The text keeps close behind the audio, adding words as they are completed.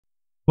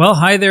Well,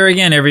 hi there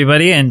again,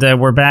 everybody, and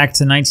we're back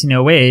to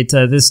 1908.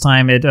 This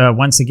time it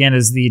once again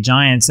is the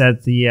Giants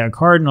at the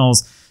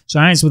Cardinals.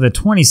 Giants with a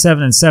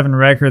 27-7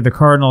 record. The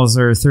Cardinals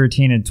are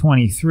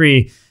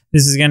 13-23.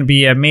 This is going to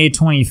be May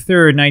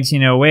 23rd,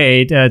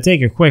 1908.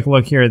 Take a quick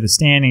look here at the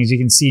standings. You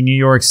can see New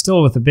York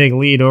still with a big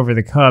lead over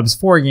the Cubs.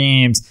 4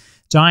 games.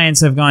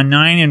 Giants have gone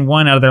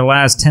 9-1 out of their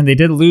last 10. They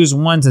did lose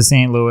one to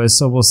St. Louis,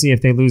 so we'll see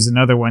if they lose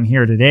another one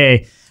here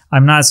today.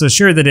 I'm not so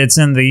sure that it's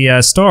in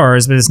the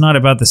stars, but it's not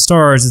about the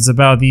stars. It's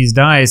about these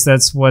dice.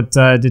 That's what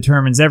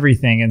determines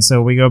everything. And so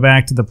we go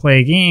back to the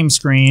play game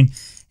screen,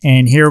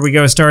 and here we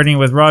go, starting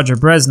with Roger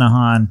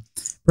Bresnahan.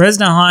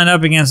 Bresnahan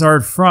up against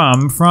Art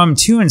From. From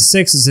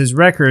 2-6 is his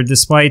record,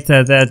 despite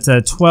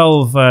that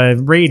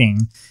 12 rating.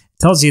 It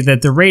tells you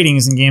that the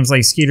ratings in games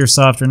like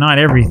Skeetersoft are not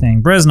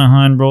everything.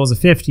 Bresnahan rolls a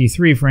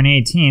 53 for an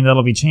 18.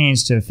 That'll be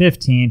changed to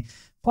 15.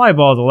 Fly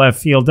ball to left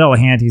field.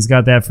 Delahanty's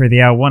got that for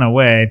the out, 1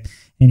 away.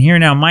 And here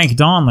now, Mike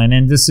Donlin,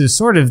 and this is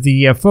sort of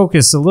the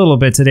focus a little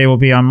bit today will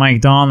be on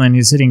Mike Donlin,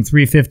 who's hitting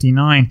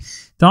 .359.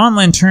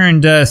 Donlin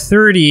turned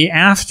 30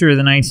 after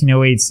the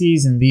 1908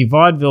 season. The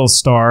vaudeville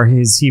star,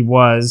 as he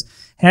was,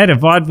 had a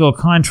vaudeville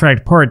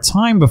contract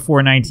part-time before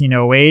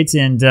 1908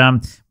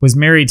 and was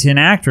married to an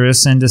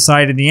actress and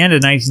decided at the end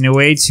of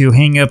 1908 to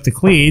hang up the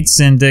cleats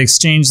and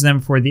exchange them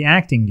for the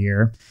acting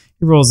gear.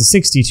 He rolls a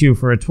 62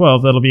 for a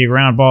 12. That'll be a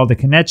ground ball to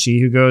Kenichi,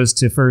 who goes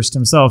to first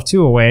himself,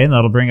 2 away, and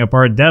that'll bring up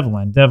Art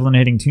Devlin. Devlin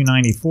hitting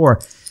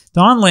 .294.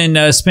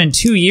 Donlin spent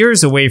 2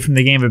 years away from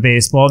the game of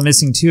baseball,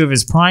 missing 2 of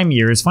his prime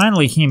years.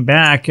 Finally came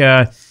back,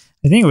 I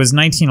think it was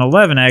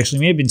 1911,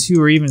 actually, maybe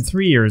 2 or even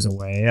 3 years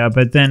away.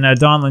 But then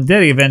Donlin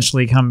did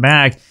eventually come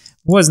back.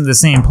 Wasn't the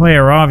same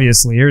player,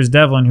 obviously. Here's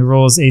Devlin, who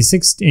rolls a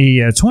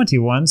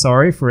 21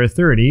 for a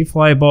 30.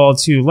 Fly ball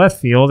to left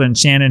field, and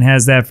Shannon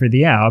has that for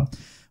the out.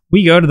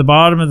 We go to the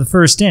bottom of the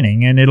first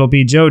inning, and it'll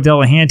be Joe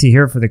Delahanty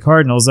here for the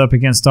Cardinals up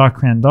against Doc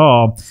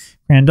Crandall.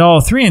 Crandall,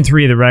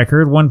 3-3 the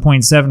record,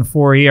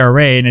 1.74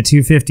 ERA, and a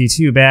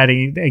 .252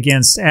 batting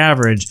against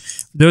average.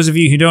 For those of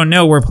you who don't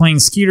know, we're playing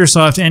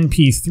Skeetersoft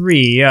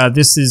NPIII.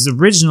 This is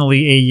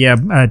originally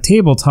a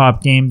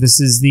tabletop game. This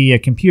is the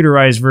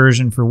computerized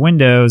version for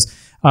Windows,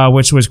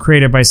 which was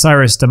created by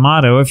Cyrus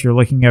D'Amato. If you're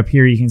looking up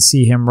here, you can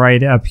see him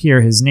right up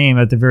here, his name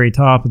at the very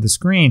top of the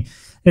screen.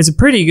 It's a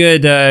pretty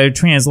good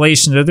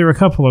translation. There are a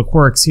couple of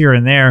quirks here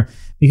and there.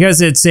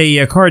 Because it's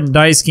a card and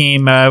dice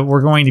game,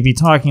 we're going to be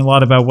talking a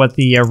lot about what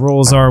the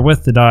rules are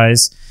with the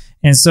dice.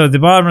 And so the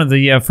bottom of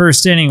the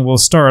first inning will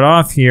start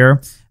off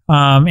here.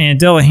 And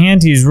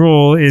Delahanty's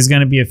rule is going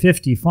to be a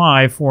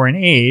 55 for an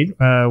 8,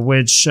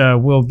 which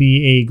will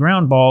be a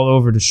ground ball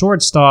over to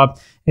shortstop.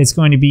 It's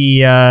going to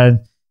be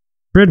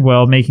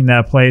Bridwell making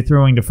that play,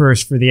 throwing to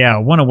first for the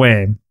out. 1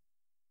 away.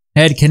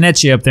 Ed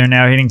Kenichi up there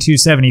now hitting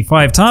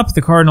 .275. Top of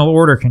the Cardinal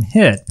order can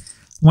hit.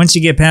 Once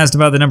you get past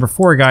about the number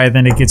 4 guy,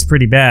 then it gets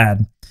pretty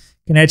bad.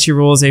 Kenichi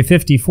rolls a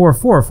 54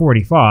 for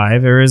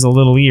 45. There is a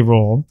little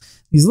E-roll.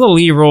 These little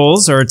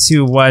E-rolls are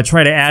to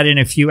try to add in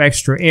a few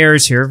extra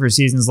errors here for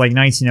seasons like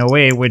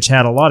 1908, which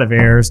had a lot of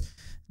errors.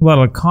 A lot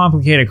of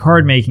complicated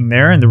card making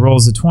there, and the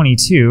roll's a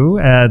 22.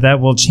 That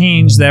will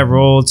change that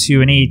roll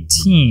to an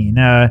 18.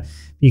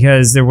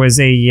 Because there was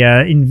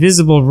a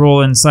invisible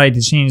rule inside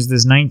to change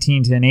this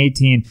 19 to an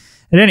 18.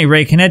 At any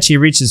rate, Kenichi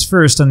reaches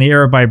first on the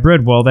error by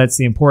Bridwell. That's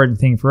the important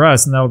thing for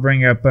us, and that'll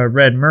bring up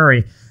Red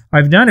Murray.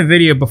 I've done a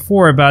video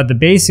before about the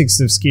basics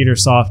of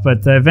Skeetersoft,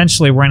 but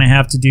eventually we're going to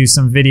have to do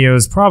some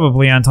videos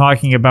probably on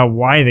talking about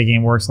why the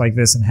game works like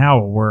this and how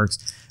it works.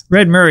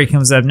 Red Murray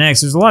comes up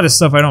next. There's a lot of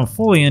stuff I don't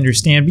fully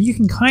understand, but you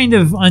can kind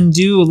of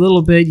undo a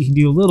little bit. You can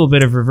do a little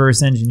bit of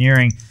reverse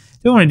engineering.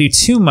 Don't want to do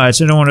too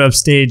much. I don't want to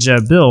upstage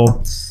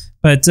Bill.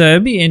 But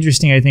it'd be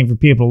interesting, I think, for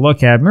people to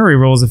look at. Murray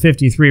rolls a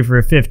 53 for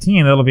a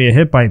 15. That'll be a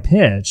hit by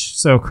pitch.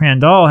 So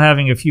Crandall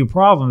having a few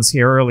problems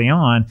here early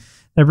on.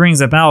 That brings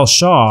up Al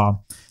Shaw.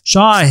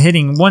 Shaw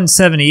hitting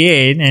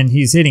 178, and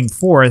he's hitting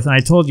 4th. And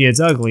I told you it's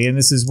ugly, and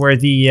this is where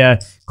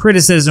the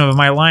criticism of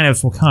my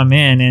lineups will come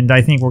in, and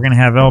I think we're going to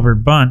have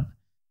Albert bunt.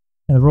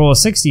 And the roll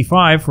is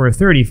 65 for a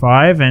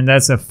 35, and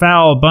that's a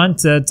foul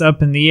bunt that's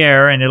up in the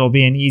air, and it'll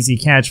be an easy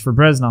catch for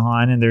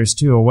Bresnahan, and there's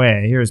 2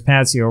 away. Here's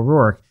Patsy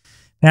O'Rourke.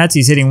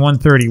 Patsy's hitting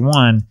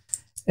 131.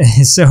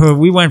 So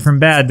we went from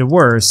bad to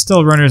worse.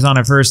 Still runners on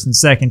at first and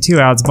second, 2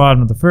 outs,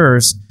 bottom of the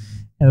first.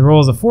 And the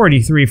roll is a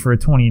 43 for a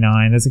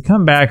 29. That's a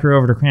comebacker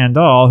over to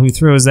Crandall, who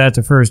throws that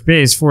to first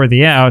base for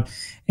the out.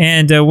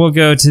 And we'll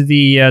go to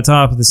the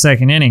top of the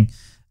second inning.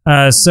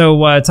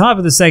 Top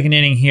of the second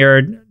inning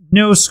here,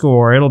 no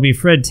score. It'll be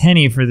Fred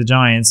Tenney for the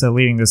Giants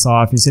leading this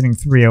off. He's hitting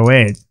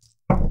 308.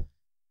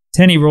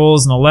 Tenney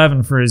rolls an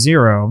 11 for a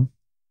 0.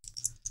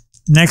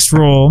 Next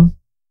roll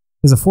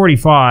is a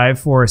 45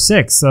 for a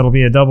 6. That'll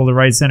be a double to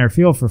right center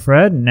field for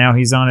Fred, and now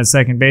he's on at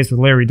second base with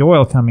Larry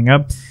Doyle coming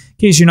up.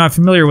 In case you're not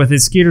familiar with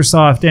it,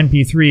 Skeetersoft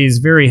NPIII is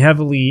very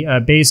heavily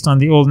based on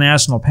the old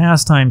National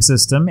Pastime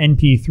system.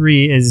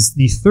 NP3 is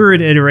the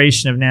 3rd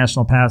iteration of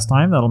National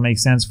Pastime. That'll make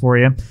sense for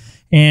you.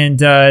 And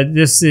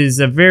this is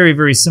a very,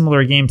 very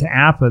similar game to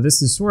APBA.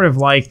 This is sort of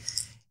like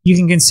You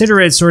can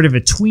consider it sort of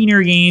a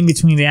tweener game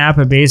between the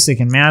APBA Basic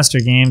and Master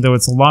game, though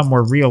it's a lot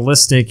more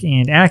realistic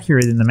and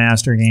accurate than the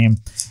Master game.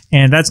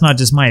 And that's not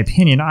just my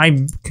opinion.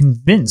 I'm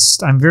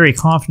convinced, I'm very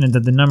confident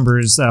that the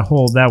numbers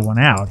hold that one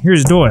out.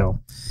 Here's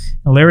Doyle.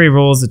 Now Larry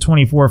rolls the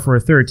 24 for a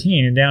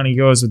 13, and down he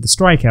goes with the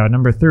strikeout,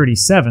 number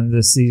 37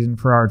 this season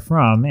for Art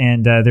From,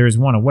 and there's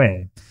one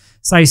away.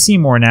 Cy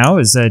Seymour now,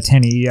 as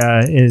Tenney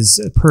is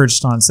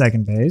perched on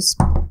second base.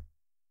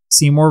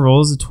 Seymour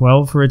rolls a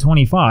 12 for a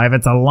 25.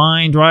 It's a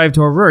line drive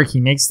to O'Rourke. He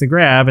makes the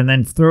grab and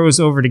then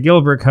throws over to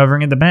Gilbert,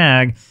 covering in the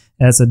bag.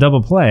 That's a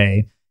double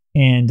play.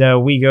 And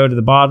we go to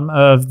the bottom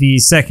of the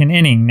second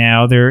inning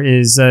now. There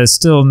is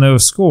still no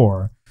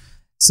score.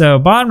 So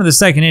bottom of the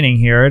second inning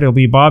here, it'll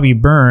be Bobby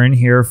Byrne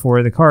here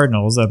for the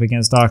Cardinals up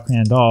against Doc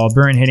Crandall.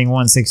 Byrne hitting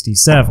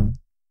 167.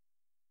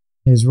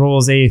 His roll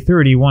is a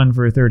 31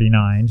 for a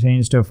 39,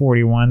 changed to a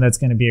 41. That's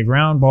going to be a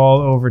ground ball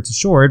over to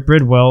short.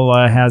 Bridwell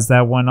has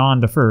that one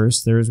on to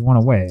first. There's one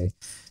away.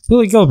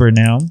 Billy Gilbert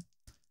now.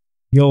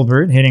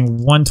 Gilbert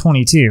hitting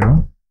 122.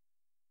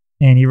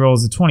 And he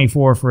rolls a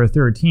 24 for a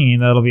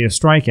 13. That'll be a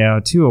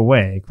strikeout, 2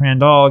 away.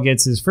 Crandall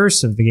gets his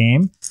first of the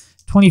game.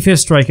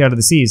 25th strikeout of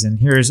the season.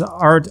 Here's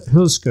Art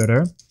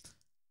Hulskutter.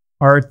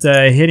 Art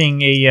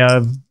hitting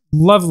a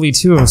lovely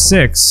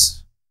 206.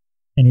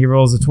 And he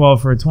rolls a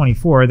 12 for a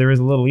 24. There is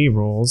a little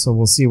E-roll, so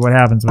we'll see what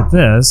happens with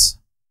this.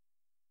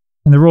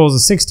 And the roll is a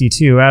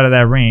 62 out of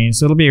that range.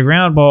 So it'll be a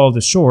ground ball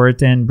to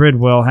short, and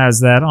Bridwell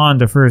has that on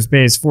to first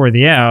base for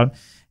the out.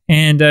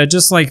 And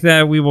just like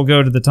that, we will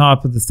go to the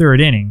top of the third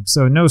inning.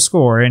 So no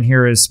score, and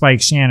here is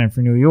Spike Shannon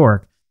for New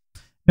York.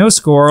 No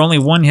score, only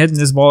one hit in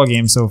this ball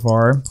game so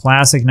far.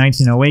 Classic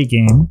 1908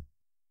 game.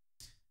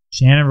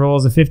 Shannon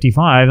rolls a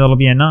 55. That'll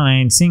be a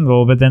 9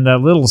 single, but then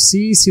that little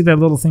C, see that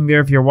little thing there?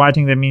 If you're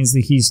watching, that means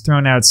that he's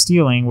thrown out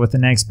stealing with the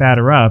next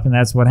batter up, and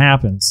that's what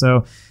happened.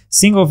 So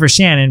single for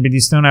Shannon, but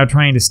he's thrown out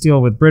trying to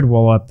steal with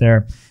Bridwell up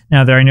there.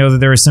 Now, I know that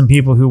there are some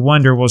people who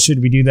wonder, well,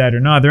 should we do that or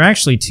not? There are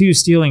actually 2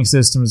 stealing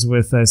systems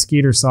with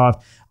Skeetersoft.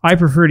 I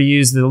prefer to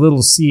use the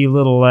little C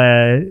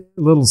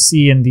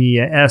in the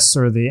S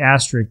or the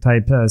asterisk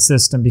type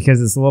system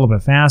because it's a little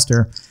bit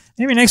faster.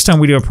 Maybe next time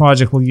we do a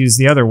project, we'll use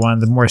the other one,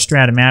 the more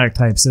Strat-O-Matic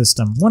type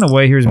system. One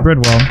away, here's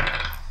Bridwell.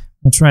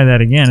 We'll try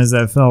that again as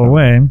that fell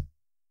away.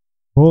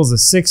 Rolls a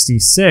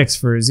 66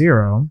 for a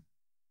 0.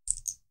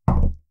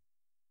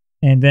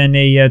 And then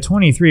a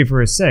 23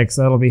 for a 6.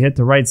 That'll be hit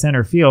to right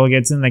center field,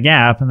 gets in the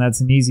gap, and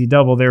that's an easy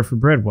double there for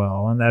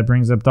Bridwell. And that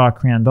brings up Doc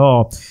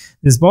Crandall.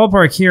 This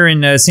ballpark here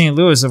in St.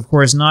 Louis, of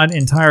course, not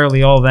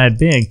entirely all that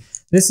big.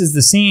 This is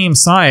the same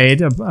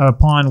side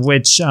upon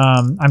which,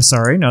 I'm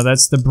sorry, no,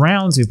 that's the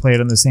Browns who played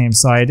on the same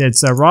side.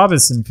 It's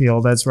Robinson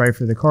Field, that's right,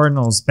 for the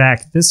Cardinals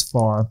back this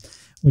far,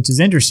 which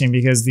is interesting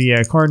because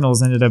the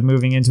Cardinals ended up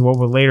moving into what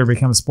would later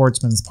become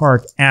Sportsman's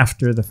Park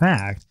after the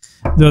fact,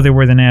 though they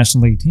were the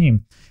National League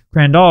team.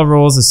 Crandall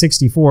rolls a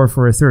 64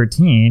 for a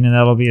 13, and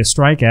that'll be a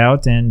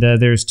strikeout, and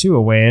there's 2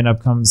 away, and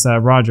up comes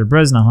Roger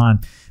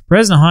Bresnahan.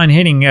 Bresnahan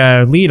hitting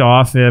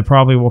leadoff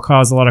probably will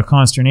cause a lot of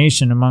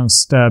consternation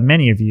amongst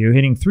many of you.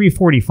 Hitting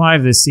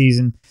 345 this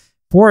season,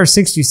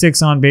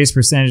 466 on-base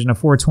percentage, and a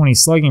 420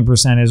 slugging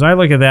percentage. I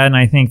look at that and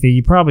I think that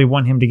you probably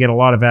want him to get a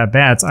lot of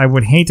at-bats. I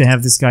would hate to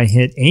have this guy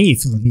hit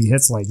 8th when he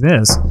hits like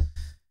this.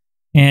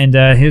 And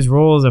his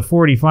roll is a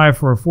 45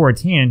 for a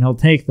 14, and he'll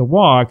take the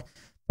walk.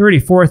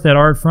 34th that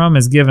Art From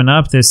has given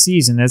up this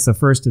season. That's the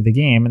first of the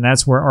game, and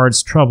that's where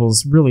Art's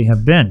troubles really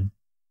have been.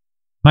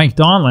 Mike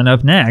Donlin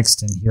up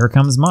next, and here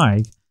comes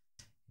Mike.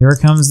 Here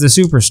comes the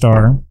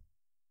superstar.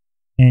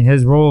 And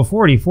his roll of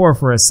 44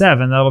 for a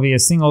 7. That'll be a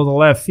single to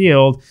left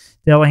field.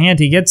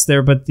 Delahanty gets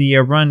there, but the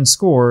run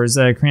scores.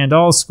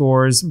 Crandall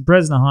scores.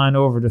 Bresnahan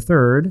over to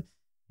third.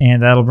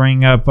 And that'll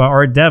bring up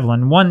Art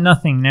Devlin.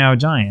 1-0 now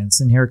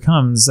Giants. And here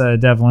comes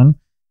Devlin.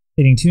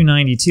 Hitting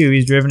 292.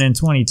 He's driven in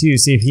 22.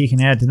 See if he can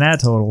add to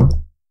that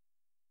total.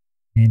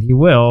 And he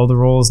will. The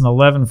roll is an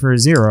 11 for a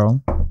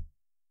 0.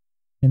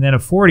 And then a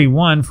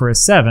 41 for a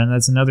 7.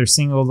 That's another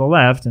single to the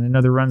left. And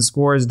another run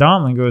scores.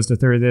 Donlin goes to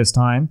third this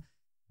time.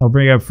 I'll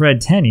bring up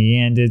Fred Tenney,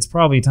 and it's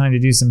probably time to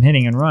do some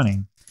hitting and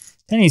running.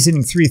 Tenney's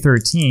hitting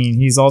 313.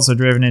 He's also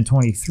driven in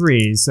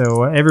 23.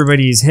 So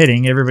everybody's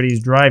hitting.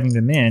 Everybody's driving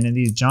them in. And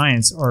these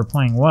Giants are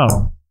playing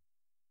well.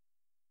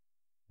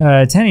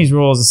 Tenney's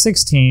roll is a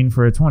 16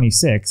 for a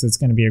 26. It's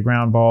going to be a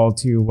ground ball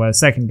to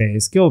second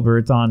base.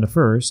 Gilbert on to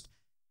first.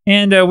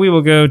 And we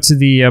will go to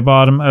the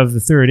bottom of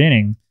the third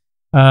inning.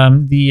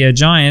 The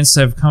Giants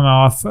have come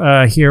off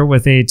here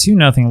with a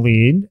 2-0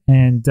 lead.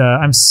 And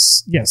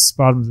yes,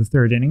 bottom of the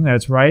third inning.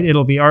 That's right.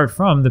 It'll be Art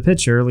From, the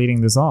pitcher,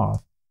 leading this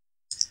off.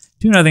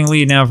 2-0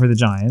 lead now for the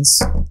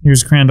Giants.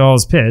 Here's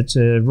Crandall's pitch.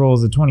 It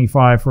rolls a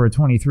 25 for a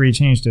 23,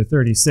 changed to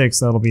 36.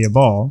 That'll be a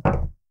ball.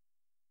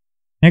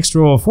 Next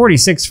roll,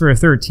 46 for a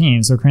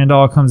 13. So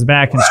Crandall comes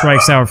back and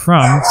strikes out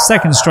From.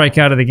 Second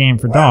strikeout of the game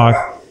for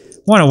Doc.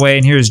 One away,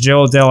 and here's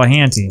Joe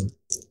Delahanty.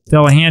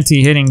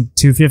 Delahanty hitting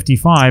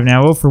 255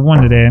 now, 0 for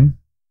 1 today.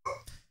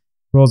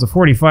 Rolls a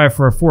 45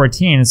 for a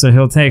 14, and so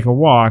he'll take a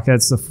walk.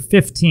 That's the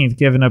 15th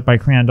given up by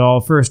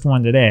Crandall, first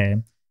one today.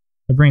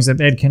 That brings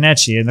up Ed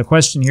Kenichi, and the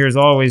question here is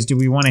always, do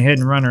we want to hit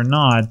and run or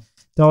not?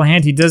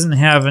 Delahanty doesn't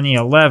have any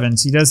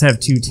 11s. He does have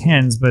 2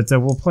 10s, but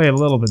we'll play it a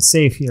little bit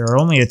safe here.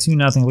 Only a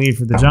 2-0 lead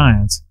for the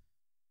Giants.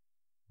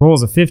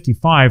 Rolls a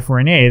 55 for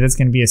an A. That's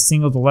going to be a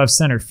single to left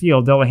center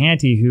field.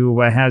 Delahanty,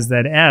 who has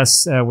that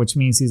S, which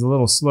means he's a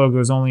little slow,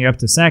 goes only up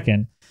to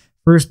second.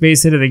 First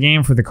base hit of the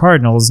game for the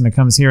Cardinals, and it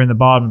comes here in the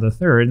bottom of the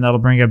third, and that'll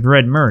bring up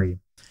Red Murray.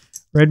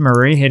 Red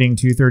Murray, hitting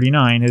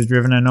 239, has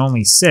driven in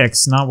only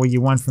 6, not what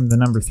you want from the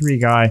number 3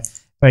 guy.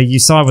 But you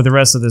saw what the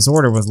rest of this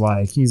order was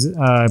like. He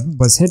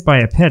was hit by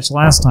a pitch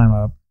last time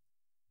up.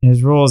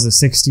 His roll is a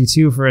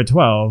 62 for a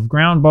 12.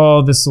 Ground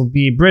ball, this will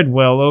be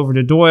Bridwell over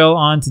to Doyle,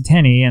 on to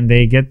Tenney, and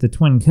they get the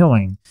twin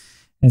killing.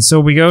 And so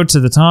we go to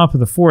the top of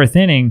the 4th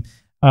inning,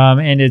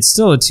 and it's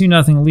still a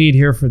 2-0 lead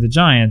here for the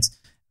Giants.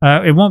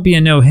 It won't be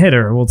a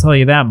no-hitter, we'll tell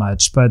you that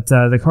much, but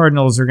the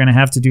Cardinals are going to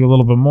have to do a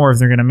little bit more if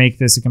they're going to make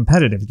this a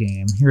competitive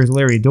game. Here's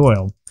Larry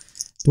Doyle.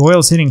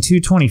 Doyle's hitting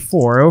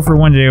 224, 0 for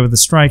 1 today with a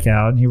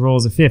strikeout, and he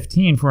rolls a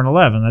 15 for an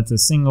 11. That's a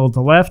single to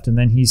left, and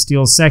then he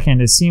steals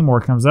second as Seymour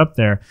comes up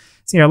there.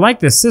 See, I like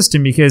this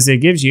system because it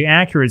gives you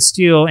accurate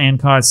steal and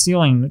caught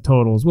stealing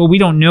totals. Well, we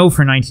don't know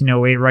for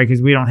 1908, right,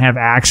 because we don't have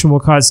actual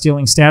caught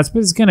stealing stats, but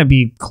it's going to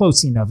be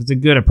close enough. It's a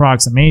good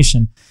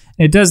approximation.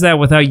 And it does that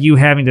without you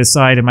having to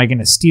decide, am I going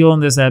to steal in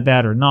this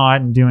at-bat or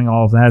not, and doing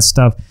all of that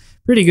stuff.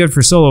 Pretty good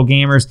for solo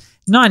gamers.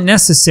 Not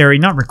necessary,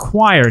 not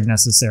required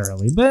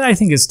necessarily, but I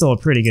think it's still a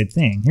pretty good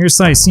thing. Here's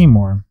Cy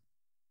Seymour.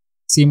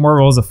 Seymour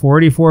rolls a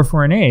 44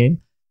 for an 8.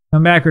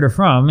 Come back or to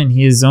from, and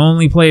he is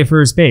only play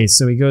first base,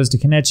 so he goes to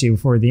Kenichi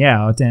before the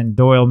out, and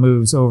Doyle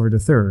moves over to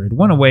third.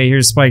 1 away,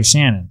 here's Spike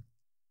Shannon.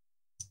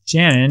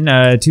 Shannon,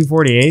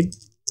 248,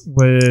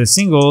 was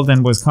singled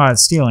and was caught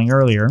stealing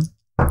earlier.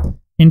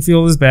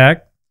 Infield is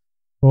back.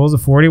 Rolls a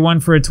 41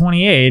 for a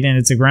 28, and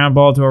it's a ground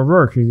ball to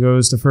O'Rourke, who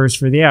goes to first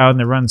for the out, and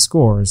the run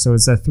scores. So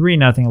it's a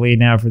 3-0 lead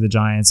now for the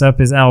Giants. Up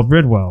is Al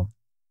Bridwell.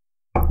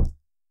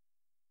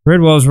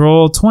 Bridwell's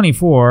roll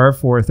 24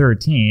 for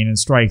 13 and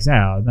strikes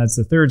out. That's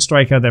the 3rd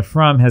strikeout that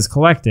From has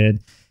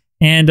collected.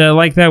 And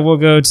like that, we'll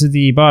go to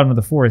the bottom of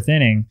the 4th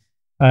inning.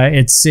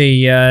 It's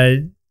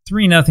a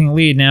 3-0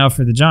 lead now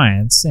for the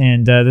Giants,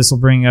 and this will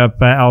bring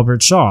up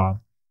Albert Shaw.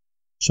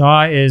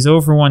 Shaw is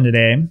 0 for 1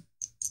 today.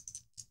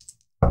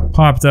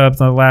 Popped up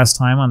the last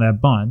time on that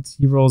bunt.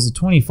 He rolls a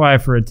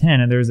 25 for a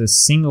 10, and there's a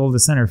single to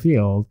center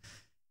field.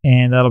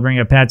 And that'll bring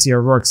up Patsy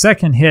O'Rourke.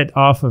 2nd hit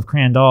off of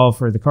Crandall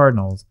for the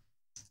Cardinals.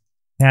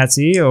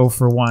 Patsy 0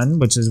 for 1,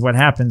 which is what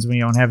happens when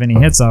you don't have any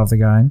hits off the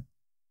guy.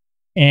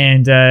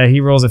 And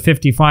he rolls a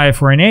 55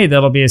 for an 8.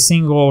 That'll be a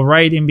single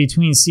right in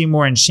between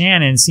Seymour and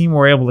Shannon.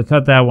 Seymour able to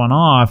cut that one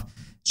off.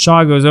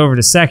 Shaw goes over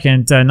to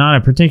second. Not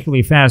a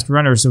particularly fast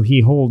runner, so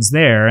he holds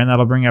there, and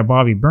that'll bring up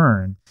Bobby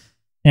Byrne.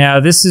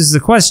 Now, this is the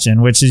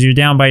question, which is you're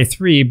down by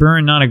 3.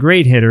 Byrne, not a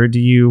great hitter. Do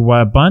you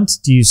bunt?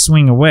 Do you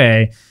swing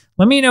away?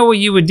 Let me know what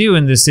you would do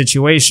in this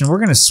situation. We're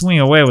going to swing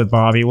away with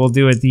Bobby. We'll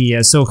do it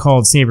the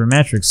so-called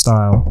sabermetric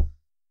style.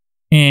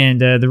 And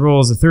the roll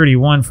is a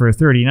 31 for a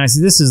 30. Now, see,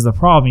 this is the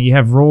problem. You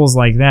have rolls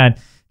like that.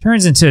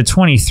 Turns into a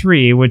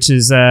 23, which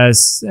is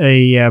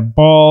a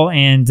ball,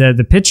 and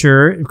the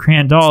pitcher,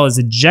 Crandall, is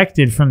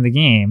ejected from the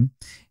game.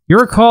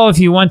 Your call if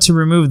you want to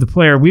remove the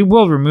player. We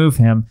will remove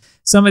him.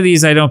 Some of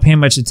these I don't pay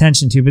much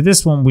attention to, but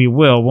this one we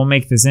will. We'll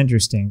make this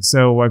interesting.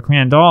 So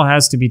Crandall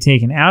has to be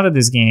taken out of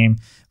this game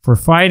for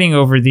fighting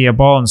over the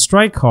ball and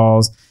strike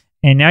calls.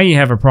 And now you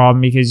have a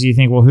problem because you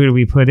think, well, who do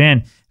we put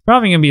in?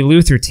 Probably going to be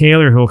Luther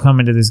Taylor who will come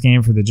into this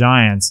game for the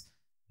Giants.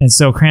 And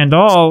so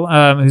Crandall,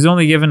 who's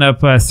only given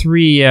up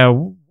 3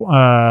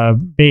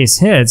 base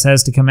hits,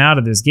 has to come out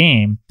of this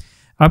game.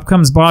 Up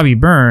comes Bobby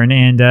Byrne,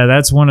 and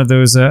that's one of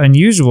those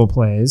unusual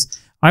plays.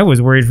 I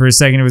was worried for a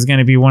second it was going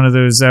to be one of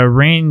those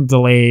rain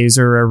delays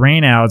or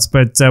rainouts,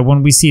 but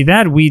when we see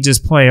that, we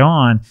just play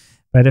on.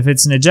 But if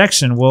it's an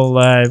ejection, we'll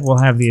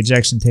have the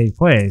ejection take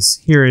place.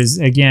 Here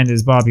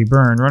is Bobby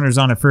Byrne. Runners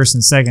on at first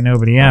and second,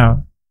 nobody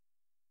out.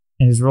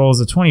 And his roll is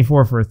a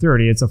 24 for a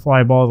 30. It's a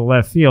fly ball to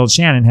left field.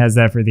 Shannon has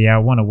that for the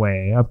out, 1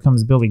 away. Up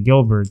comes Billy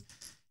Gilbert.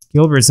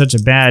 Gilbert's such a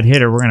bad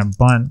hitter, we're going to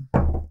bunt.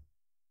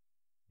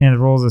 And the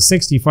roll is a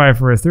 65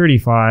 for a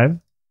 35.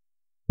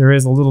 There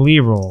is a little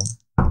E-roll.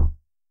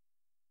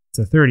 It's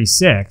a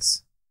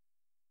 36.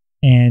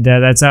 And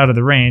that's out of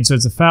the range. So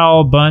it's a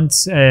foul bunt.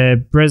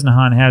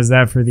 Bresnahan has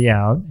that for the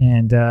out.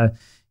 And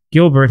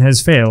Gilbert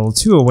has failed.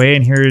 2 away.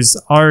 And here's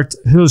Art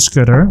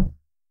Hilschutter.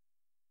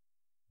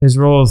 His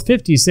roll is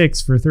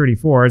 56 for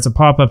 34. It's a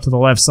pop-up to the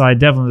left side.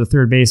 Devlin, the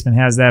third baseman,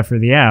 has that for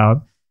the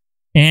out.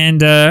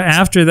 And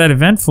after that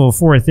eventful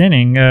 4th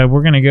inning,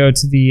 we're going to go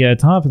to the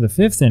top of the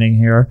 5th inning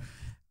here.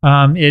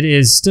 It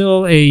is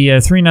still a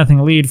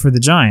 3-0 lead for the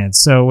Giants,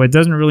 so it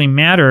doesn't really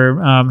matter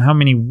how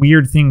many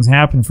weird things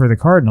happen for the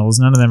Cardinals.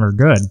 None of them are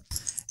good.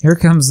 Here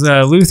comes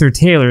Luther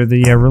Taylor,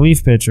 the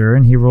relief pitcher,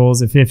 and he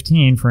rolls a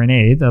 15 for an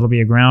 8. That'll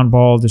be a ground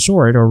ball to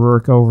short, or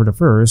Rourke over to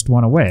first,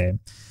 1 away.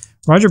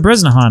 Roger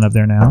Bresnahan up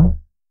there now,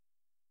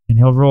 and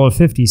he'll roll a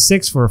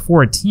 56 for a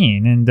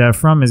 14, and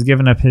From has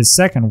given up his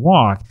 2nd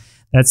walk.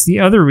 That's the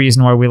other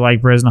reason why we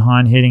like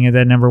Bresnahan hitting at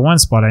that number 1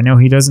 spot. I know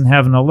he doesn't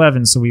have an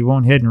 11, so we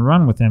won't hit and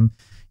run with him.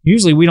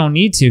 Usually we don't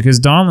need to because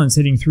Donlin's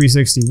hitting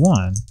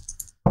 361.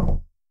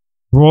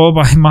 Roll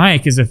by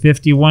Mike is a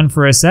 51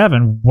 for a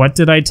 7. What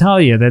did I tell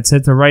you? That's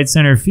hit the right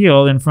center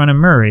field in front of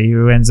Murray,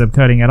 who ends up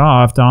cutting it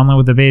off. Donlin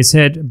with the base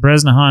hit,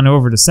 Bresnahan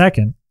over to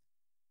second.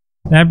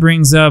 That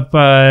brings up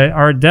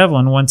Art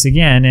Devlin once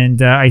again,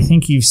 and I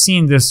think you've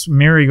seen this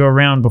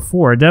merry-go-round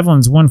before.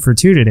 Devlin's 1 for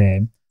 2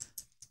 today.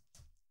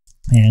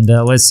 And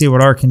let's see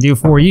what Art can do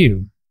for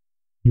you.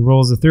 He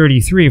rolls a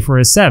 33 for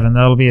a 7.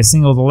 That'll be a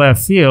single to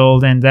left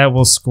field, and that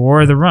will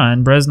score the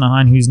run.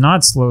 Bresnahan, who's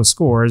not slow,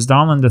 scores.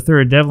 Donlin to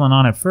third, Devlin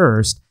on at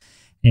first.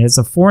 And it's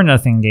a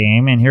 4-0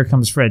 game, and here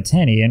comes Fred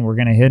Tenney, and we're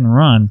going to hit and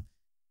run.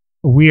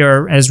 We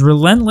are as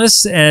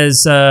relentless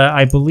as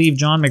I believe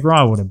John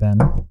McGraw would have been.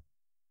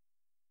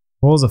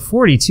 Rolls a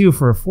 42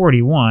 for a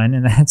 41,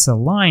 and that's a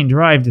line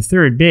drive to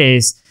third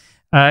base.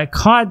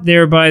 Caught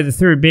there by the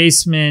third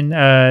baseman,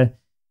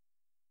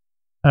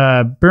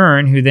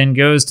 Byrne, who then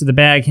goes to the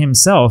bag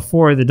himself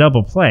for the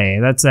double play.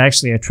 That's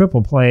actually a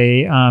triple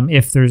play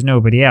if there's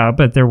nobody out,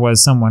 but there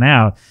was someone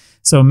out.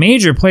 So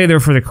major play there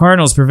for the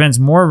Cardinals prevents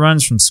more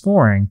runs from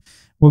scoring.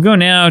 We'll go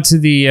now to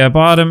the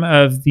bottom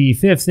of the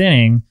 5th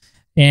inning,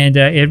 and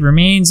it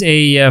remains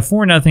a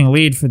 4-0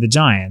 lead for the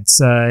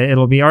Giants.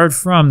 It'll be Art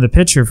From, the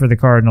pitcher for the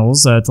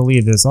Cardinals, to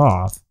lead this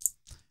off.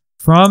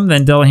 From,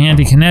 then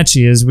Delahanty,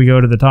 Kenichi as we go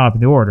to the top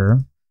of the order.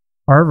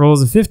 Art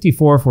rolls a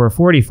 54 for a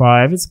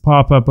 45. It's a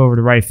pop-up over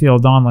to right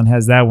field. Donlin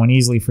has that one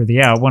easily for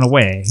the out. 1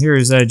 away.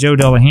 Here's Joe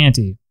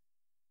Delahanty.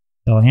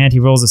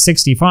 Delahanty rolls a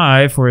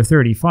 65 for a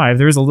 35.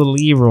 There's a little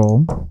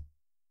E-roll.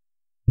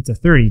 It's a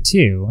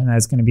 32, and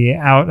that's going to be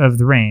out of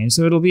the range.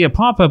 So it'll be a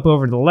pop-up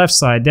over to the left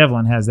side.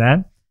 Devlin has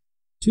that.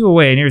 2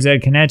 away, and here's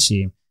Ed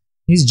Kenichi.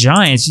 These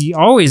Giants, you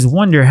always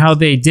wonder how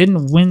they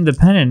didn't win the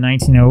pennant in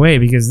 1908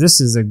 because this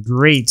is a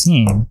great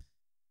team.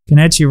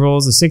 Kenichi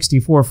rolls a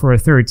 64 for a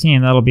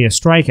 13. That'll be a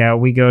strikeout.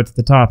 We go to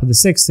the top of the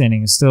 6th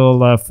inning. Still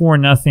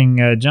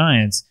 4-0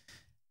 Giants.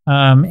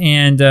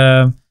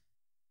 I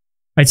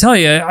tell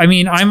you, I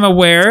mean, I'm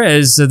aware,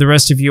 as the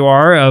rest of you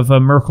are, of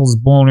Merkel's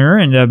boner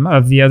and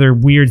of the other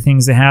weird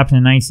things that happened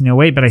in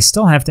 1908, but I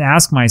still have to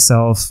ask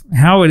myself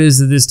how it is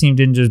that this team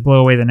didn't just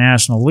blow away the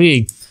National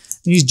League.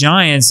 These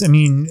Giants, I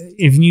mean,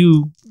 if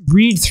you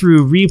read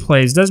through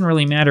replays, doesn't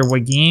really matter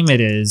what game it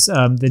is,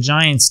 the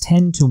Giants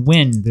tend to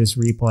win this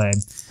replay.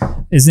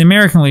 It's the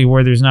American League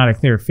where there's not a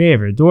clear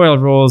favorite. Doyle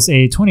rolls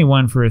a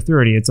 21 for a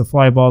 30. It's a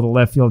fly ball to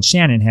left field.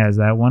 Shannon has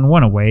that one.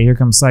 1 away. Here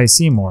comes Cy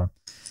Seymour.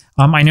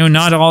 I know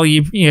not all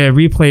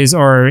replays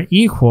are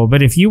equal,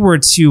 but if you were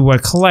to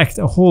collect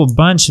a whole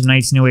bunch of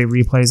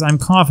 1908 replays, I'm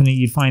confident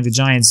you'd find the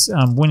Giants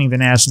winning the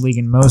National League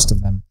in most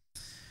of them.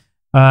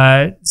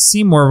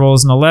 Seymour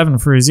rolls an 11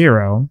 for a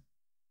 0.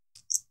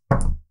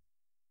 And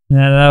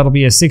that'll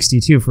be a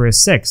 62 for a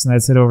 6, and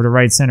that's it over to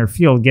right center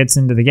field. Gets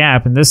into the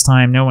gap, and this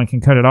time no one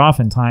can cut it off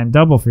in time.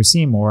 Double for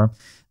Seymour.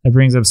 That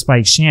brings up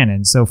Spike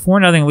Shannon. So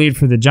 4-0 lead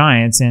for the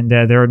Giants, and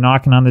they're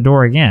knocking on the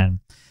door again.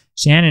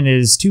 Shannon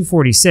is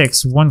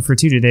 246, 1 for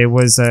 2 today,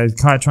 was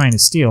caught trying to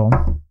steal.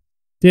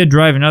 Did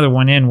drive another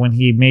one in when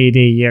he made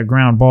a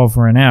ground ball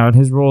for an out.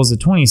 His roll is a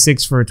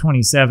 26 for a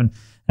 27.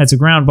 That's a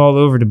ground ball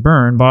over to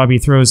Byrne. Bobby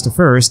throws to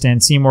first,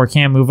 and Seymour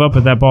can't move up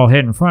with that ball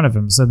hit in front of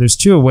him. So there's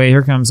 2 away.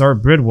 Here comes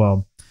Art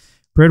Bridwell.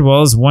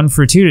 Bridwell is 1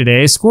 for 2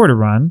 today, scored a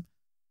run.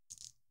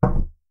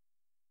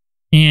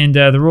 And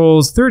the roll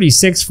is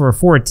 36 for a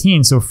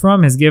 14, so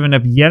From has given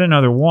up yet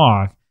another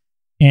walk.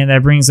 And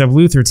that brings up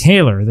Luther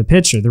Taylor, the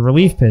pitcher, the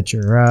relief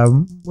pitcher,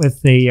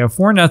 with a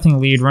 4-0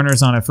 lead,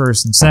 runners on at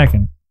first and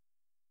second.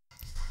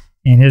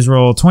 And his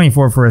roll,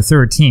 24 for a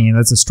 13.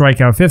 That's a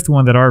strikeout, 5th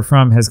one that Art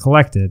From has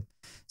collected.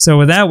 So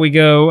with that, we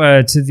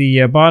go to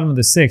the bottom of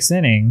the 6th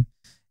inning.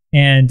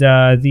 And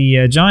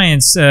the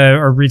Giants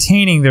are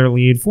retaining their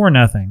lead,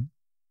 4-0.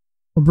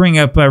 We'll bring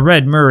up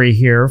Red Murray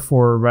here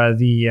for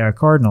the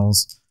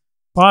Cardinals.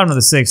 Bottom of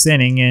the 6th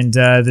inning, and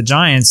the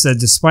Giants,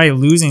 despite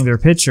losing their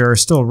pitcher, are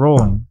still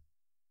rolling.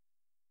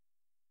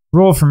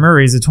 Roll for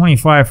Murray is a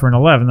 25 for an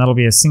 11. That'll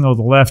be a single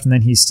to left, and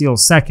then he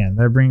steals second.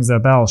 That brings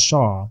up Al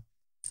Shaw.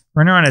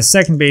 Runner on at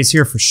second base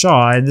here for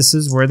Shaw, and this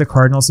is where the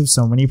Cardinals have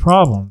so many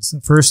problems. The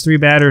first 3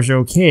 batters are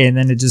okay, and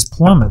then it just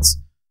plummets.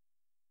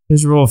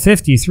 His roll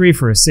 53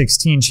 for a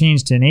 16,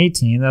 changed to an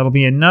 18. That'll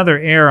be another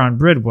error on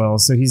Bridwell,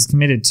 so he's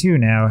committed 2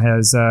 now.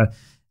 Has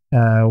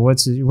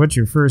what's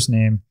your first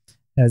name?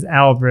 Has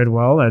Al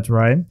Bridwell, that's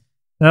right.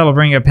 That'll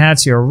bring up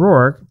Patsy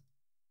O'Rourke.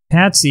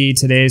 Patsy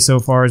today so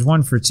far is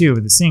 1 for 2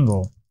 with a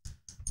single.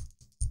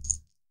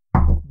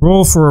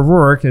 Roll for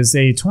O'Rourke is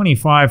a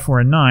 25 for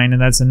a 9,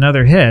 and that's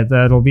another hit.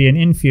 That'll be an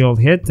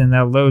infield hit, and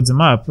that loads him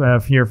up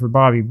here for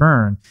Bobby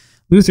Byrne.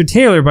 Luther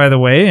Taylor, by the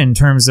way, in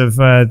terms of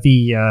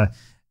the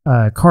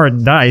card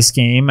and dice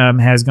game,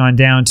 has gone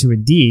down to a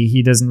D.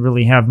 He doesn't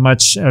really have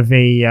much of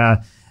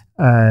an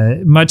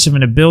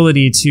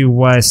ability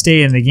to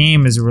stay in the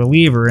game as a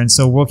reliever, and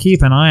so we'll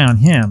keep an eye on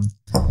him.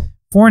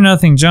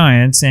 4-0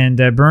 Giants, and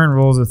Byrne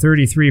rolls a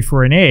 33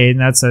 for an 8, and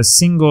that's a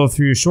single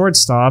through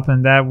shortstop,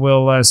 and that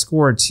will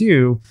score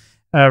 2.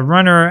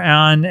 Runner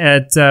on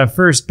at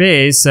first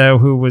base,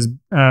 who was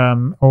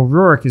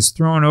O'Rourke, is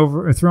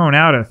thrown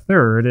out at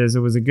third, as it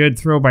was a good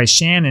throw by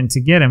Shannon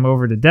to get him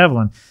over to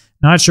Devlin.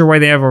 Not sure why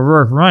they have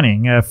O'Rourke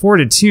running.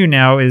 4-2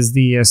 now is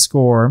the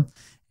score,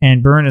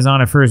 and Byrne is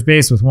on at first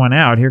base with 1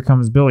 out. Here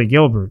comes Billy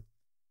Gilbert.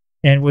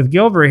 And with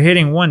Gilbert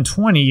hitting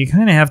 120, you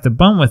kind of have to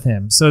bunt with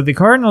him. So the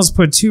Cardinals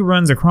put 2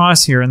 runs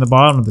across here in the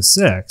bottom of the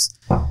 6th.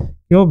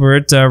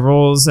 Gilbert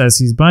rolls, as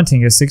he's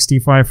bunting, a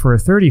 65 for a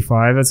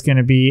 35. That's going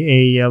to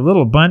be a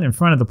little bunt in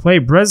front of the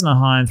plate.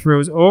 Bresnahan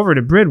throws over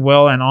to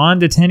Bridwell and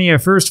on to Tenney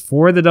at first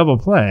for the double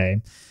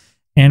play.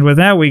 And with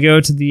that, we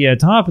go to the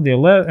top of the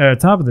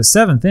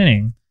 7th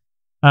inning.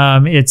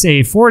 It's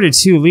a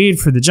 4-2 lead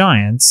for the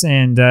Giants,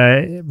 and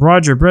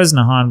Roger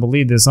Bresnahan will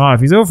lead this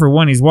off. He's 0 for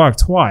 1. He's walked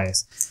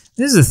twice.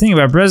 This is the thing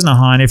about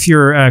Bresnahan. If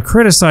you're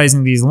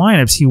criticizing these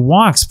lineups, he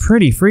walks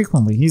pretty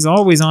frequently. He's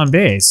always on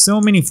base. So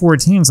many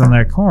 14s on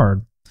that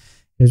card.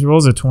 His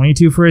rolls a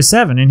 22 for a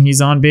 7, and he's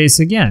on base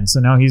again.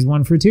 So now he's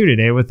 1 for 2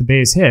 today with the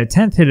base hit.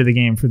 10th hit of the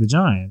game for the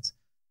Giants.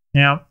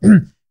 Now,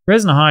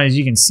 Bresnahan, as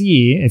you can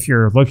see, if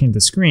you're looking at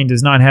the screen,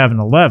 does not have an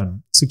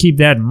 11. So keep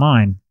that in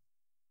mind.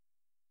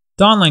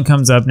 Donlin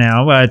comes up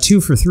now,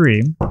 2 for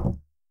 3.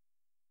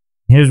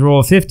 His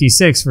roll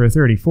 56 for a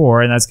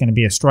 34, and that's going to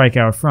be a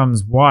strikeout from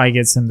Y,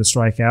 gets him the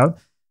strikeout.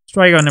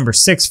 Strikeout number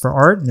 6 for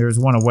Art, and there's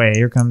 1 away.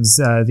 Here comes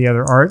the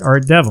other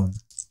Art Devlin.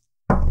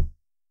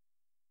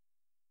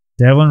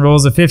 Devlin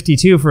rolls a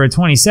 52 for a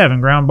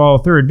 27, ground ball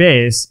third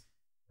base.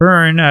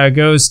 Byrne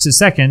goes to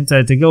second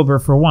to Gilbert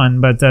for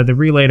 1, but the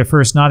relay to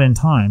first not in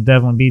time.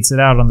 Devlin beats it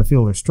out on the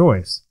fielder's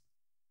choice.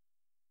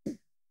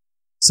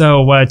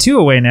 So 2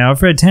 away now.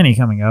 Fred Tenney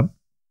coming up.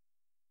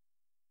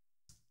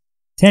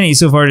 Tenney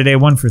so far today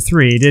 1 for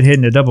 3. Did hit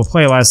in a double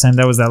play last time.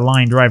 That was that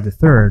line drive to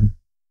third.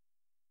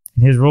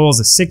 And his roll is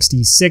a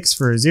 66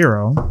 for a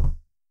 0.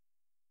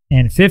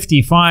 And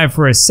 55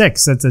 for a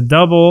 6. That's a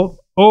double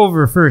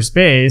over first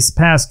base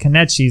past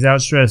Konechny's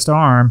outstretched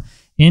arm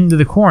into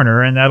the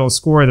corner, and that'll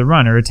score the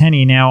runner.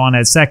 Tenney now on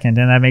at second,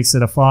 and that makes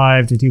it a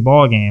 5-2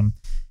 ball game.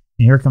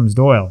 And here comes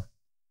Doyle.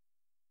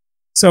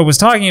 So I was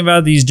talking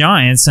about these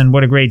Giants and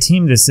what a great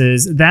team this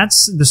is.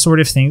 That's the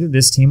sort of thing that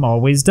this team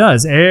always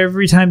does.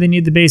 Every time they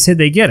need the base hit,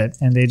 they get it.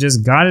 And they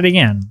just got it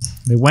again.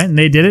 They went and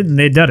they did it and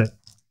they did it.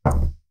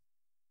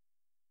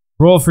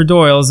 Roll for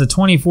Doyle is a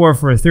 24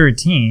 for a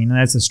 13. And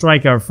that's a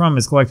strikeout from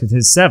his collected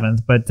his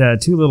 7th, but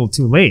too little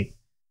too late.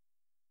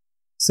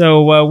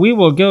 So we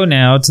will go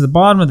now to the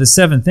bottom of the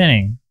 7th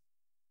inning.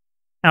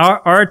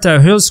 Art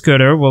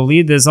Hilskutter will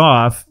lead this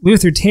off.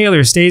 Luther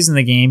Taylor stays in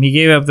the game. He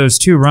gave up those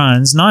 2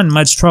 runs. Not in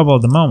much trouble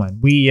at the moment.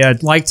 We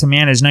like to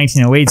manage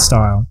 1908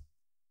 style.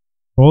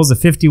 Rolls a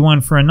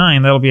 51 for a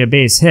 9. That'll be a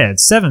base hit.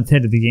 7th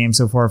hit of the game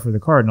so far for the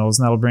Cardinals,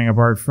 and that'll bring up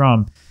Art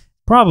from.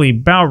 Probably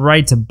about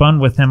right to bunt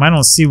with him. I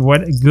don't see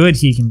what good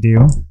he can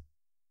do.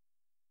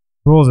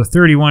 Rolls a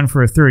 31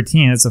 for a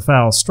 13. It's a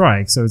foul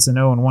strike, so it's an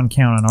 0-1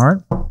 count on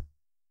Art.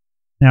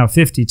 Now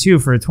 52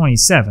 for a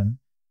 27.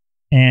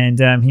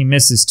 And he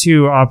misses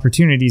 2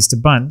 opportunities to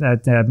bunt.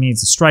 That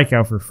means a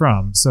strikeout for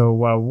From. So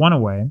 1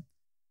 away.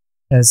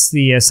 That's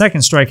the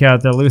second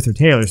strikeout that Luther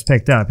Taylor's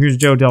picked up. Here's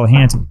Joe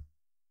Delahanty.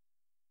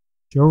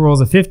 Joe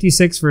rolls a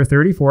 56 for a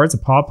 34. It's a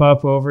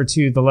pop-up over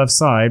to the left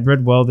side.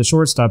 Bridwell, the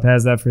shortstop,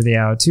 has that for the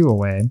out. 2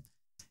 away.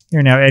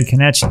 Here now Ed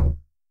Konechny.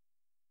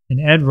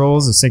 And Ed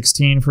rolls a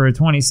 16 for a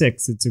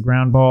 26. It's a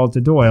ground ball to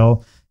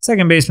Doyle.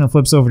 Second baseman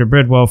flips over to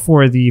Bridwell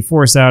for the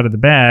force out of the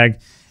bag.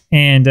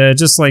 And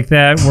just like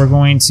that, we're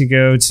going to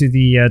go to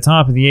the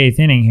top of the 8th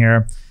inning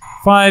here.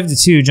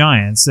 5-2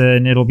 Giants,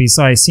 and it'll be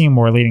Cy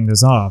Seymour leading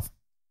this off.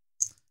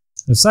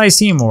 So Cy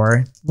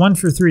Seymour, 1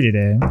 for 3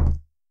 today.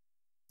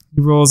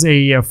 He rolls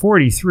a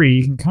 43.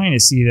 You can kind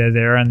of see that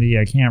there on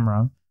the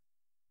camera.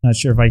 Not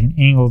sure if I can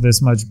angle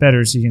this much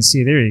better so you can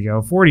see. There you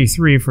go.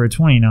 43 for a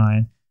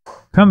 29.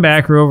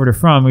 Comebacker over to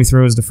From, who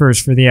throws the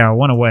first for the out.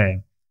 1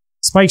 away.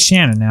 Spike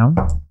Shannon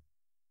now.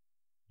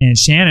 And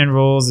Shannon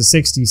rolls a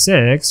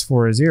 66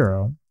 for a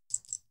 0.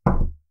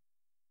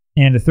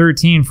 And a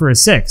 13 for a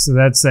 6. So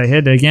that's a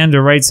hit again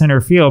to right center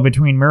field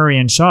between Murray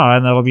and Shaw,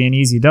 and that'll be an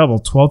easy double.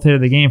 12th hit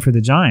of the game for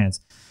the Giants.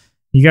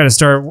 You got to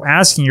start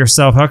asking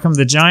yourself, how come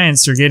the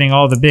Giants are getting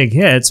all the big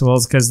hits? Well,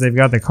 it's because they've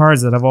got the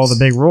cards that have all the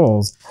big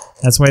rolls.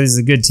 That's why this is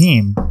a good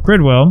team.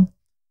 Bridwell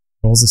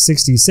rolls a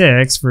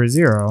 66 for a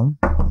 0.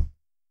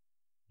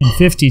 And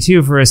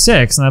 52 for a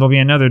 6, and that'll be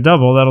another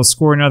double. That'll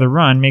score another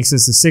run, makes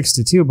this a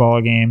 6-2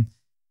 ball game.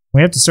 We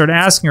have to start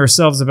asking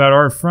ourselves about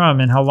Art From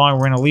and how long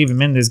we're going to leave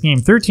him in this game.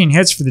 13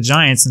 hits for the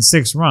Giants and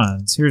 6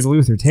 runs. Here's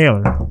Luther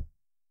Taylor.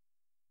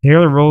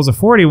 Taylor rolls a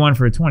 41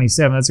 for a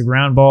 27. That's a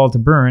ground ball to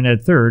Byrne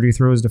at third, who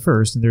throws to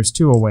first, and there's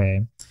 2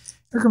 away.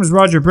 Here comes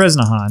Roger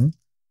Bresnahan.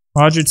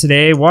 Roger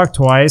today walked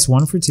twice,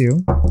 1 for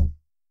 2.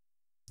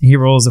 He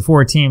rolls a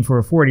 14 for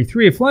a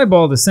 43. A fly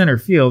ball to center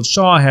field.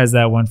 Shaw has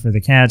that one for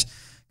the catch.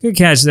 Good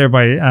catch there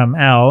by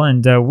Al,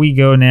 and we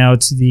go now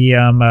to the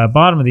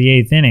bottom of the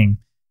 8th inning.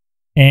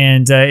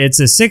 And it's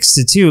a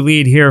 6-2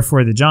 lead here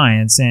for the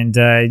Giants.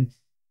 And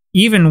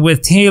even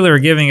with Taylor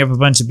giving up a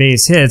bunch of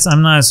base hits,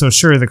 I'm not so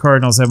sure the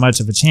Cardinals have much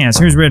of a chance.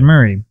 Here's Red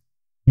Murray.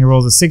 He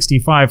rolls a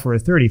 65 for a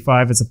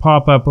 35. It's a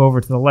pop-up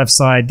over to the left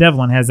side.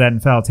 Devlin has that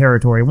in foul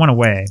territory. One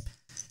away.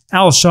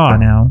 Al Shaw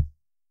now.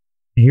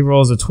 He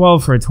rolls a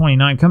 12 for a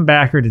 29.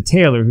 Comebacker to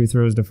Taylor, who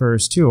throws the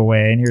first 2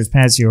 away. And here's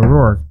Patsy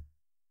O'Rourke.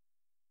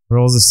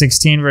 Rolls a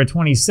 16 for a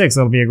 26.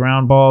 That'll be a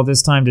ground ball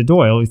this time to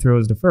Doyle, who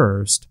throws the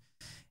first.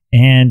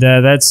 And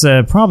that's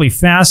probably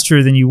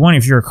faster than you want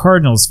if you're a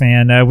Cardinals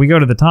fan. We go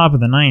to the top of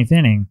the 9th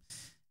inning.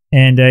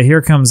 And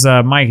here comes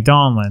Mike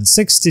Donlin.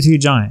 6-2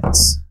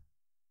 Giants.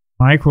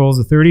 Mike rolls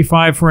a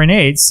 35 for an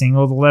 8,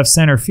 single to left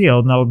center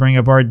field, and that'll bring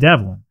up Art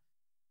Devlin.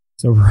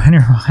 So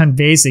runner on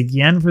base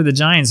again for the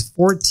Giants,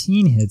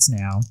 14 hits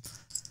now.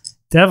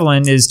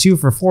 Devlin is 2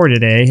 for 4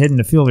 today, hitting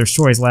the fielder's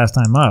choice last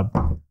time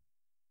up.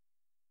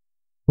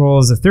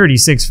 Rolls a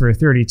 36 for a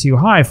 32,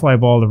 high fly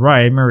ball to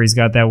right. Murray's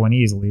got that one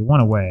easily, 1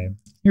 away.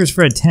 Here's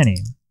Fred Tenney.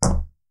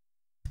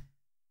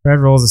 Fred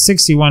rolls a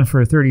 61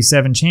 for a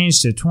 37,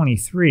 changed to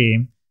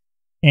 23.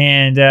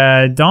 And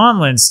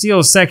Donlin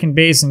steals second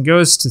base and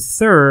goes to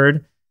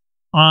third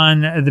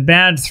on the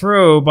bad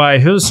throw by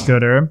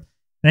Huskutter.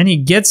 Then he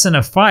gets in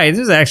a fight. This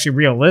is actually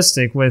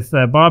realistic with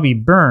Bobby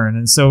Byrne.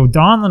 And so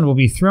Donlin will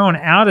be thrown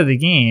out of the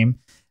game.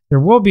 There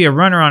will be a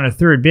runner on a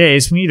third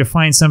base. We need to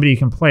find somebody who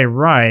can play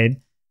right.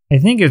 I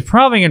think it's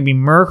probably going to be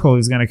Merkel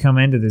who's going to come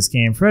into this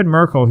game. Fred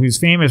Merkel, who's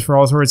famous for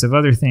all sorts of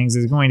other things,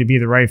 is going to be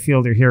the right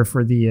fielder here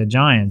for the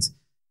Giants.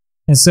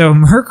 And so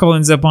Merkel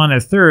ends up on a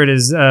third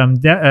as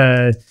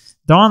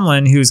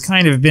Donlin, who's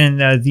kind of been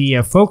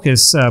the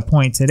focus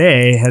point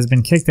today, has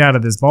been kicked out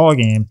of this ball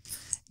game.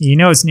 You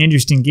know, it's an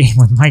interesting game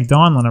with Mike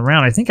Donlin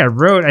around. I think it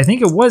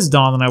was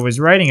Donlin I was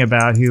writing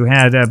about, who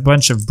had a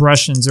bunch of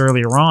brush-ins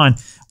earlier on,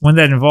 one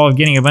that involved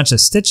getting a bunch of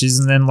stitches,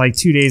 and then like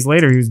 2 days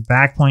later, he was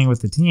back playing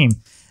with the team.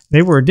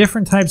 They were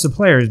different types of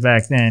players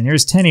back then.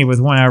 Here's Tenney with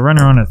one out,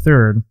 runner on a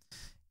third.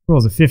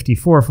 Rolls a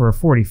 54 for a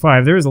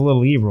 45. There's a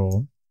little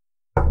E-roll.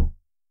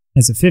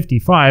 It's a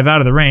 55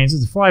 out of the range.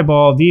 It's a fly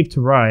ball deep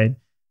to right.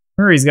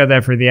 Murray's got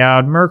that for the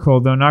out. Merkel,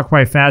 though not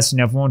quite fast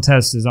enough, won't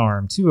test his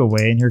arm. 2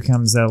 away, and here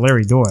comes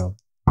Larry Doyle.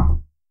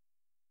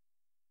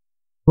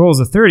 Rolls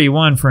a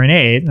 31 for an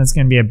 8. That's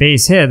going to be a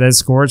base hit that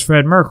scores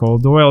Fred Merkel.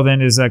 Doyle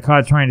then is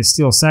caught trying to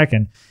steal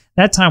second.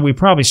 That time we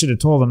probably should have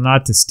told him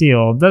not to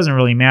steal. It doesn't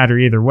really matter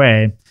either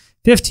way.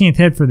 15th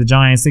hit for the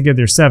Giants. They get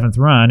their 7th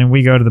run, and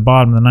we go to the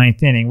bottom of the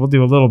 9th inning. We'll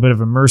do a little bit of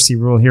a mercy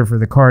rule here for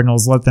the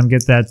Cardinals. Let them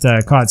get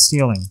that caught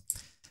stealing.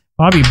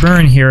 Bobby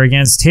Byrne here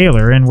against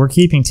Taylor, and we're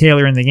keeping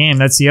Taylor in the game.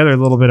 That's the other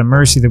little bit of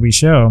mercy that we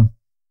show.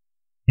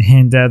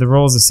 And the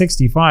roll is a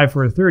 65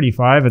 for a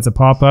 35. It's a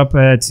pop-up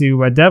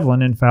to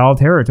Devlin in foul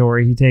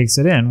territory. He takes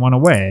it in, 1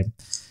 away.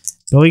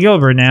 Billy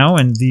Gilbert now,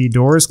 and the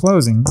door is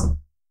closing.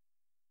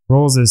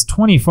 Rolls is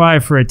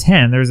 25 for a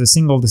 10. There's a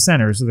single to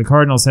center, so the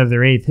Cardinals have their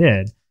 8th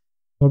hit.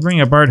 We'll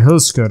bring up Art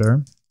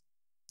Huskutter.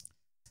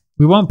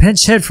 We won't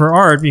pinch hit for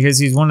Art because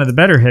he's one of the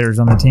better hitters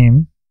on the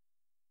team.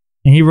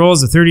 And he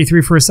rolls a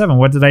 33 for a 7.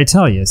 What did I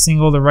tell you?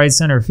 Single to right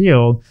center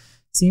field.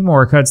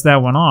 Seymour cuts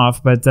that one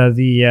off, but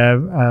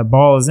the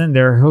ball is in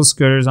there.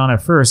 Huskutter's on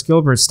at first.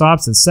 Gilbert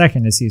stops at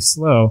second as he's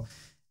slow.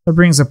 That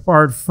brings up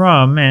Art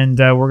from, and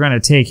we're going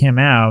to take him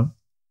out.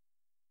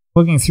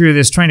 Looking through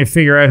this, trying to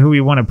figure out who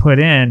we want to put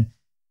in.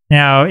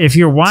 Now, if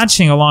you're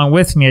watching along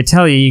with me, I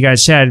tell you, you got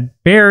Chad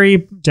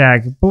Berry,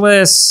 Jack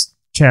Bliss,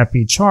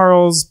 Chappie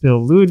Charles,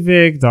 Bill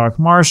Ludwig, Doc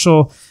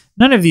Marshall.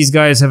 None of these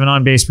guys have an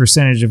on-base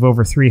percentage of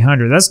over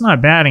 300. That's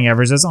not batting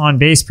average. That's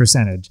on-base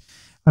percentage.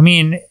 I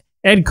mean,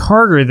 Ed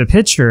Carger, the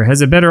pitcher, has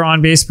a better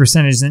on-base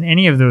percentage than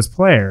any of those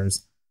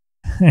players.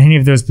 Any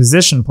of those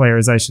position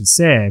players, I should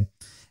say.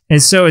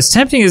 And so as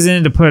tempting as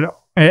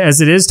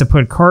it is to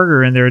put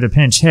Carger in there to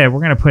pinch hit, we're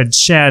going to put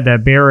Chad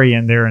Berry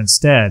in there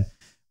instead.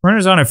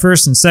 Runners on at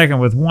first and second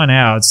with 1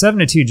 out.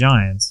 7-2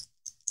 Giants.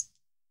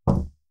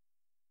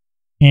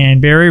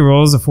 And Berry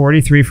rolls a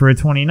 43 for a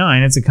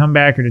 29. It's a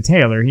comebacker to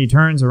Taylor. He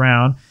turns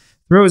around,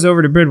 throws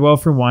over to Bridwell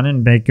for 1,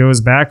 and goes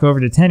back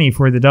over to Tenney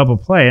for the double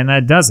play, and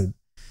that does it.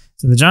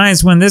 So the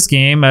Giants win this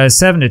game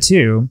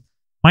 7-2.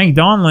 Mike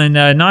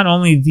Donlin, not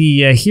only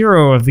the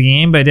hero of the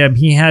game, but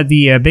he had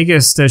the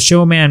biggest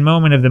showman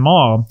moment of them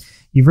all.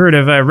 You've heard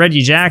of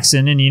Reggie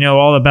Jackson, and you know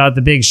all about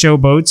the big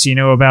showboats. You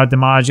know about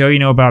DiMaggio, you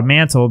know about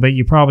Mantle, but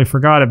you probably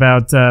forgot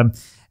about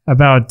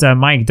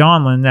Mike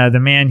Donlin, the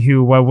man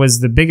who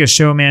was the biggest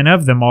showman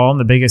of them all in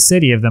the biggest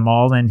city of them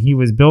all, and he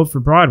was built for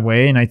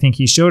Broadway, and I think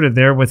he showed it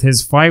there with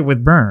his fight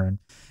with Byrne.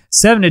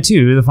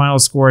 7-2, the final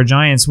score.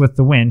 Giants with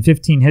the win.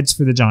 15 hits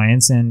for the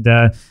Giants, and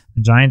the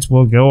Giants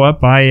will go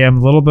up by a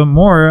little bit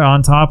more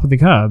on top of the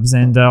Cubs.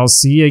 And I'll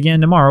see you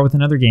again tomorrow with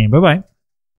another game. Bye-bye.